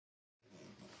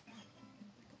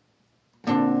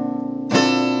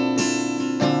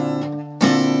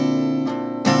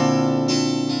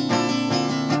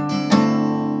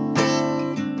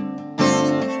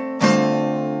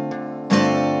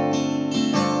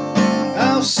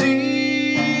I'll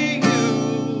see you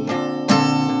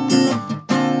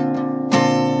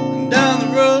down the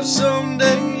road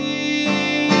someday,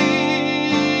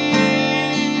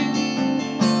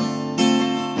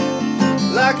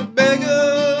 like a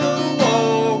beggar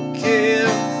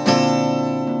walking,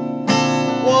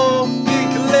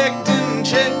 collecting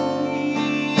change.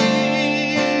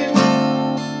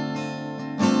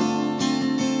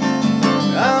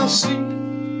 I'll see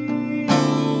you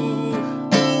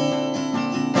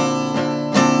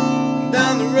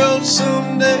down the road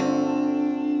someday.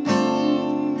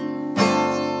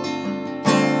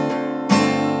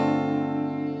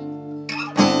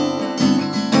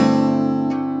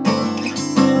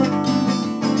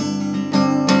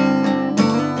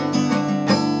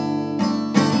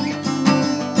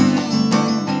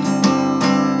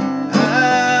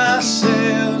 I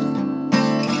said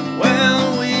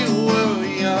when we were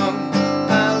young,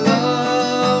 I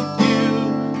loved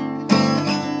you,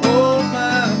 oh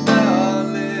my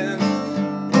darling.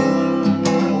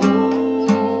 Oh,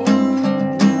 oh,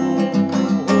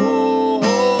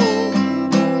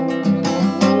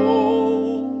 oh,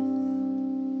 oh.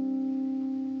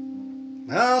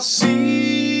 I'll see